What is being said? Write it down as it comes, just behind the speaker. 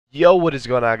Yo, what is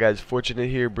going on, guys? Fortunate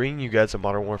here, bringing you guys a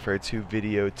Modern Warfare 2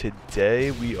 video. Today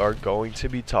we are going to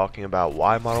be talking about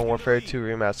why Modern Warfare 2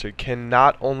 Remastered can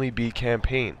not only be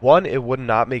campaign. One, it would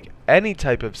not make any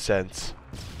type of sense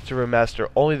to remaster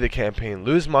only the campaign,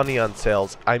 lose money on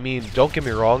sales. I mean, don't get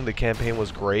me wrong, the campaign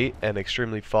was great and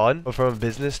extremely fun, but from a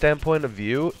business standpoint of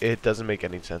view, it doesn't make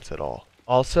any sense at all.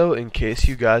 Also, in case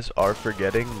you guys are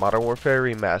forgetting, Modern Warfare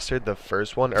Remastered, the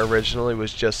first one, originally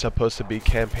was just supposed to be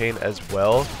campaign as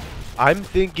well. I'm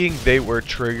thinking they were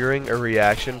triggering a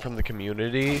reaction from the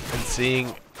community and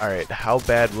seeing, alright, how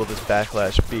bad will this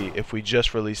backlash be if we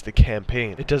just release the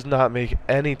campaign? It does not make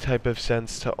any type of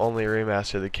sense to only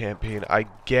remaster the campaign. I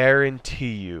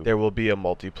guarantee you there will be a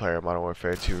multiplayer Modern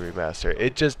Warfare 2 remaster.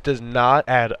 It just does not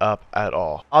add up at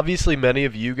all. Obviously, many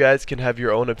of you guys can have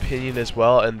your own opinion as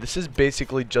well, and this is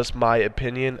basically just my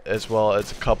opinion as well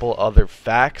as a couple other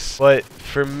facts. But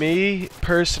for me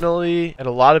personally, and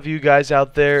a lot of you guys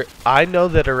out there, I know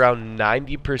that around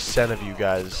 90% of you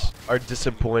guys are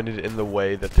disappointed in the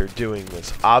way that they're doing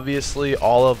this. Obviously,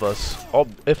 all of us,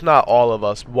 if not all of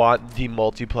us, want the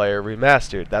multiplayer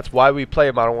remastered. That's why we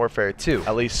play Modern Warfare 2,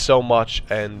 at least so much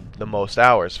and the most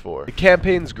hours for. The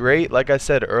campaign's great, like I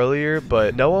said earlier,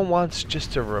 but no one wants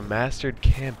just a remastered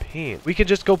campaign. We could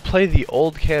just go play the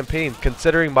old campaign.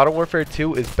 Considering Modern Warfare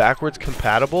 2 is backwards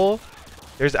compatible,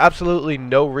 there's absolutely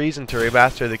no reason to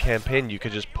remaster the campaign. You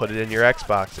could just put it in your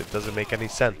Xbox. It doesn't make any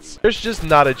sense. There's just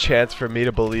not a chance for me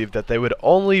to believe that they would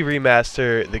only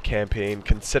remaster the campaign,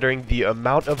 considering the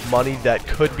amount of money that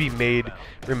could be made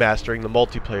remastering the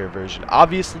multiplayer version.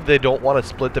 Obviously, they don't want to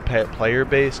split the player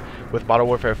base with Modern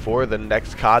Warfare 4, the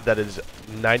next COD that is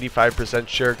 95%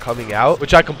 sure coming out,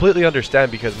 which I completely understand,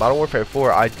 because Modern Warfare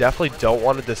 4, I definitely don't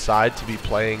want to decide to be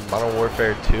playing Modern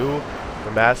Warfare 2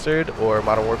 Remastered or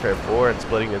Modern Warfare 4 and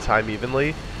splitting the time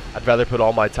evenly. I'd rather put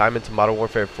all my time into Modern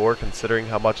Warfare 4, considering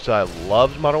how much I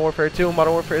loved Modern Warfare 2 and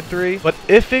Modern Warfare 3. But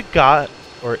if we got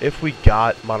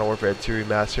Modern Warfare 2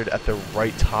 Remastered at the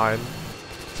right time,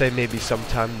 say maybe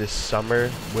sometime this summer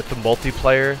with the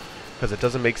multiplayer, because it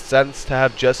doesn't make sense to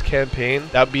have just campaign,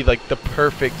 that would be like the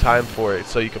perfect time for it.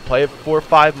 So you can play it for 4 or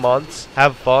 5 months,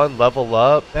 have fun, level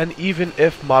up. And even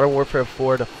if Modern Warfare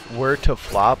 4 were to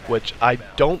flop, which I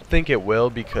don't think it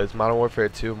will, because Modern Warfare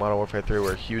 2 and Modern Warfare 3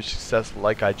 were a huge success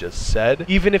like I just said,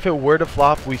 even if it were to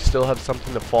flop, we still have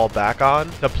something to fall back on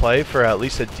to play for at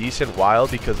least a decent while,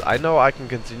 because I know I can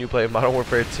continue playing Modern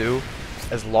Warfare 2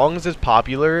 as long as it's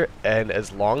popular, and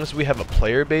as long as we have a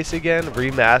player base again,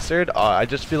 remastered. I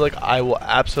just feel like I will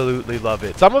absolutely love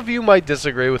it. Some of you might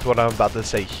disagree with what I'm about to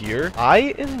say here.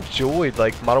 I enjoyed,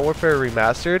 like, Modern Warfare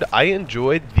Remastered. I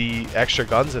enjoyed the extra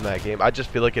guns in that game. I just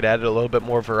feel like it added a little bit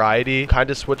more variety, kind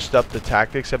of switched up the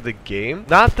tactics of the game.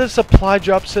 Not the supply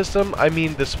drop system. I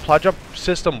mean, the supply drop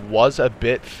system was a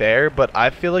bit fair, but I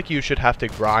feel like you should have to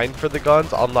grind for the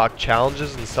guns, unlock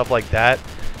challenges and stuff like that.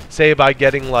 Say by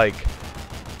getting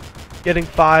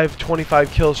 5 25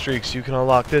 kill streaks, you can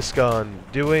unlock this gun.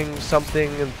 Doing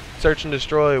something in search and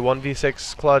destroy,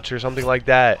 1v6 clutch or something like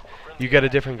that, you get a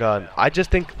different gun. I just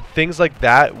think things like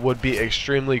that would be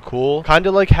extremely cool. Kind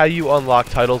of like how you unlock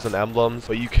titles and emblems,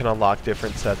 but you can unlock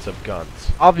different sets of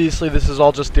guns. Obviously, this is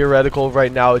all just theoretical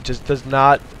right now. It just does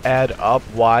not add up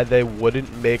why they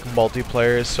wouldn't make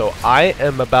multiplayer. So I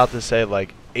am about to say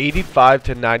like 85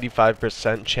 to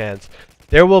 95% chance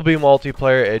there will be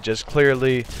multiplayer. It just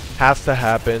clearly has to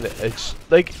happen. It's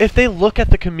like, if they look at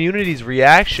the community's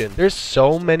reaction, there's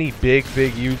so many big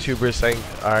YouTubers saying,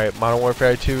 alright, Modern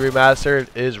Warfare 2 Remastered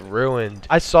is ruined.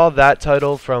 I saw that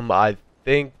title from, I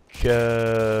think,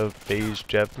 FaZe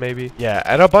Jeff maybe. Yeah,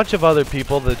 and a bunch of other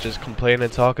people that just complain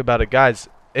and talk about it. Guys,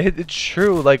 it's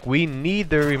true, like, we need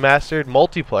the remastered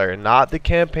multiplayer, not the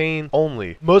campaign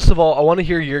only. Most of all, I want to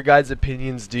hear your guys'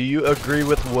 opinions. Do you agree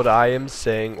with what I am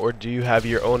saying, or do you have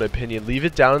your own opinion? Leave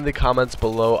it down in the comments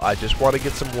below. I just want to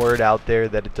get some word out there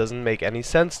that it doesn't make any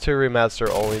sense to remaster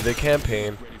only the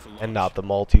campaign and not the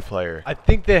multiplayer. I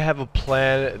think they have a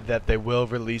plan that they will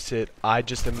release it. I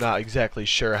just am not exactly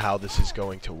sure how this is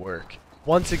going to work.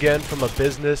 Once again, from a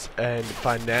business and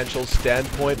financial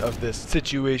standpoint of this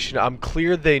situation, I'm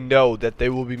clear they know that they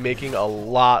will be making a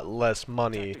lot less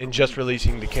money in just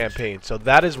releasing the campaign. So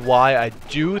that is why I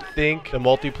do think the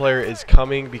multiplayer is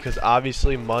coming, because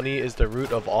obviously money is the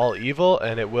root of all evil,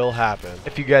 and it will happen.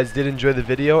 If you guys did enjoy the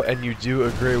video and you do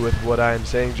agree with what I am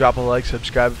saying, drop a like,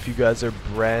 subscribe if you guys are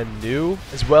brand new,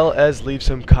 as well as leave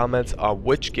some comments on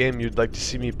which game you'd like to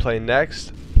see me play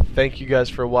next. Thank you guys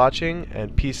for watching,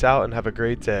 and peace out and have a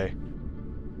great day.